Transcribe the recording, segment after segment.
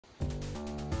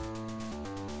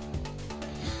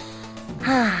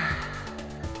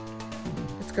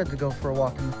It's good to go for a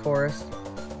walk in the forest.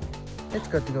 It's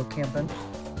good to go camping.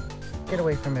 Get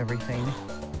away from everything.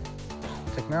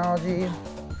 Technology,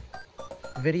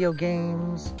 video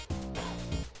games,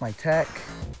 my tech.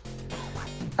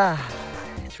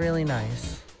 It's really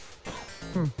nice.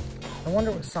 I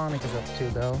wonder what Sonic is up to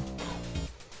though.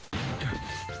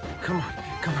 Come on,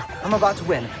 come on. I'm about to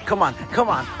win. Come on, come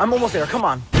on. I'm almost there, come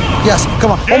on. Yes,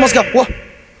 come on, almost got, whoa.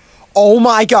 Oh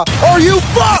my God, are you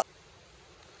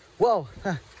Whoa,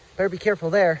 better be careful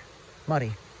there.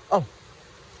 Muddy. Oh.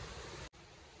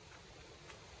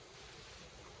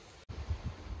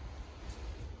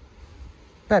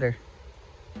 Better.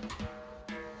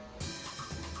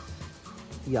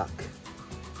 Yuck.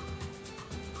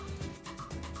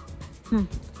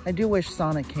 I do wish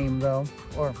Sonic came though,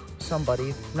 or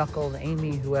somebody, Knuckles,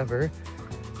 Amy, whoever.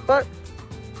 But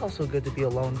it's also good to be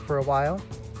alone for a while.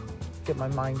 Get my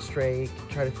mind straight,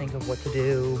 try to think of what to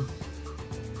do.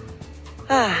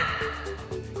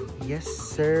 Yes,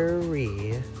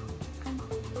 sirree.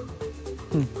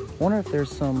 Wonder if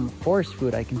there's some forest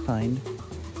food I can find.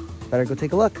 Better go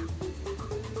take a look.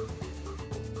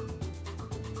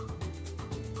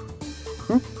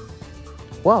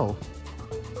 Whoa.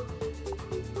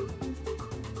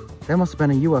 That must have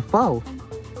been a UFO.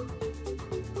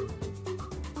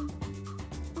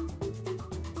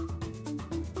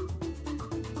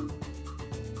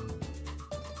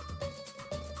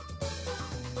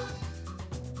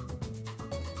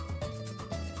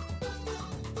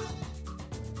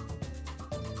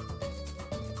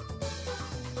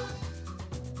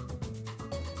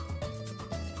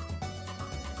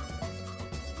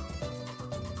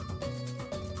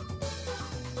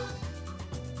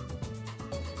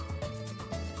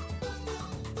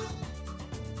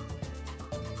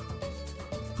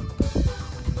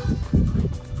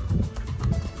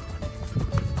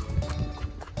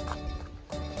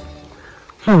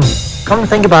 Come to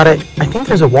think about it, I think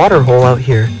there's a water hole out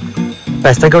here.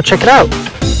 Best I go check it out.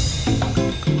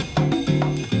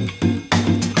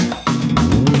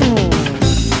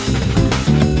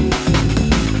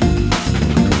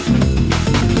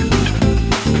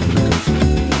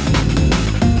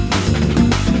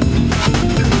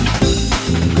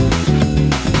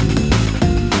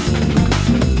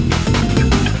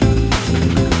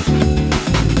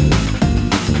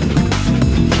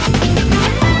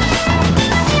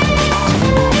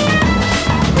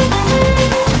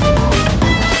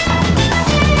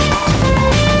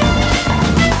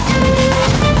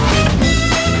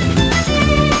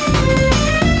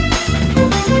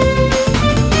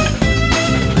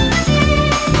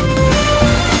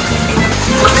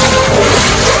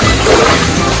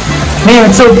 Man,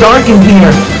 it's so dark in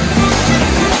here.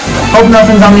 Hope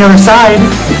nothing's on the other side.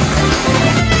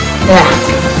 Yeah,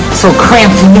 so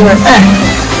cramped in here.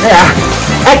 Yeah,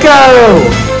 Echo!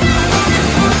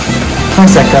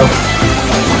 Nice Echo.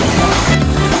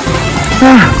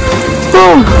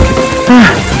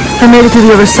 I made it to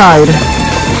the other side.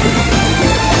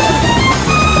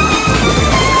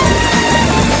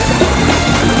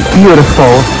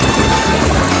 Beautiful.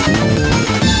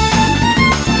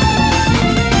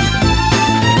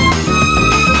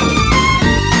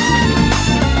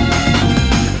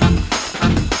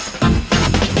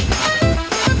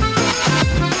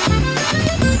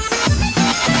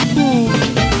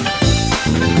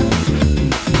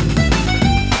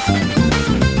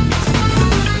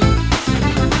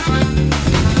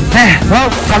 Well,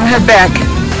 time to head back.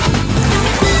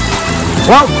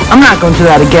 Well, I'm not going through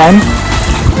that again.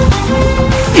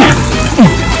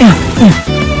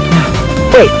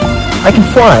 Wait, I can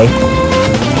fly.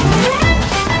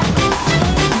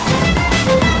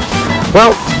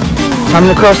 Well, time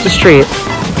to cross the street.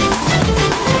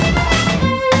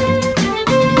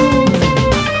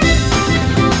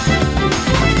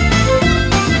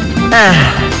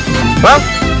 Well,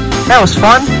 that was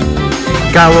fun.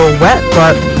 Got a little wet,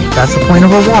 but that's the point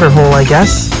of a water hole, I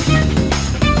guess.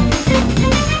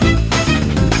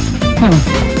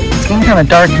 It's getting kind of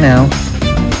dark now.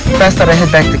 Best that I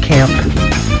head back to camp.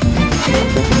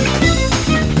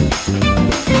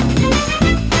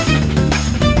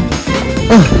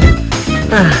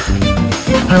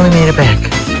 Finally made it back.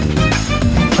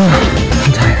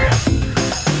 I'm tired.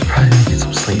 Probably gonna get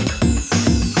some sleep.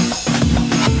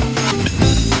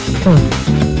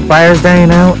 Fire's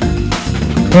dying out.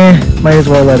 Might as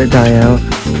well let it die out.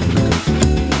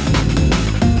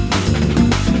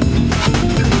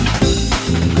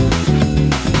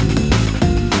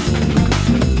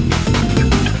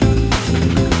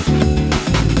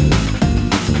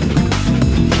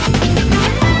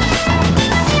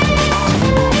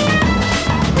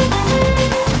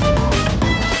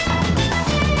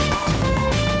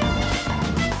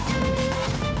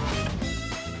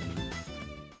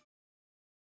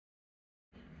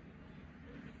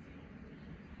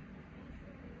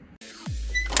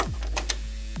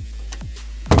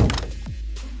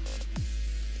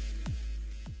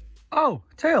 Oh,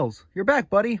 Tails, you're back,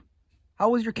 buddy.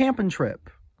 How was your camping trip?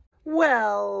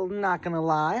 Well, not gonna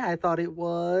lie, I thought it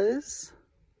was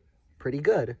pretty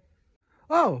good.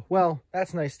 Oh, well,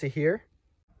 that's nice to hear.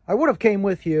 I would have came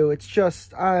with you, it's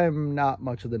just I'm not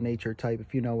much of the nature type,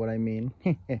 if you know what I mean.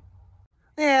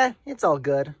 Yeah, it's all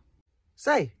good.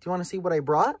 Say, do you want to see what I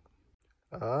brought?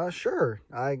 Sure.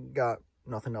 I got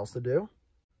nothing else to do.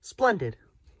 Splendid.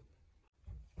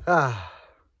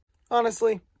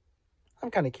 Honestly, I'm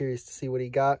kind of curious to see what he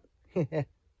got.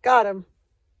 Got him.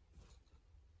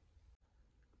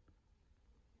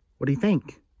 What do you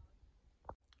think?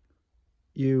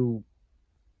 You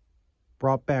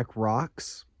brought back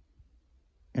rocks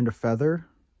and a feather?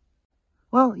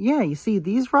 Well, yeah, you see,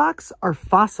 these rocks are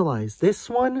fossilized. This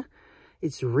one,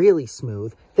 it's really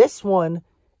smooth. This one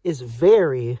is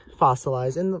very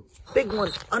fossilized, and the big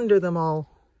one under them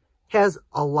all has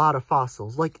a lot of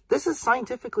fossils. Like, this is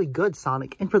scientifically good,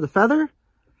 Sonic. And for the feather,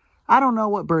 I don't know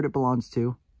what bird it belongs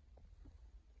to.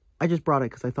 I just brought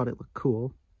it because I thought it looked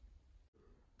cool.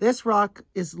 This rock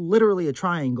is literally a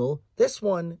triangle. This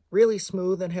one, really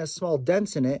smooth and has small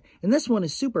dents in it. And this one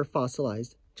is super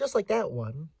fossilized, just like that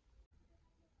one.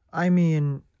 I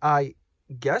mean, I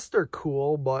guess they're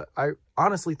cool, but I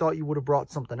honestly thought you would have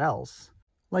brought something else.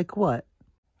 Like what?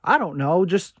 I don't know,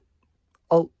 just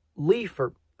a leaf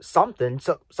or something.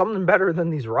 Something better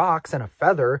than these rocks and a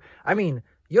feather. I mean,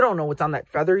 you don't know what's on that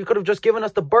feather. You could have just given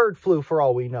us the bird flu for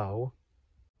all we know.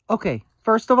 Okay,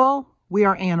 first of all, we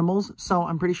are animals, so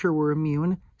I'm pretty sure we're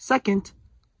immune. Second,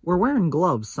 we're wearing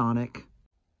gloves, Sonic.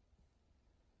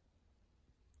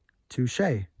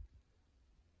 Touché.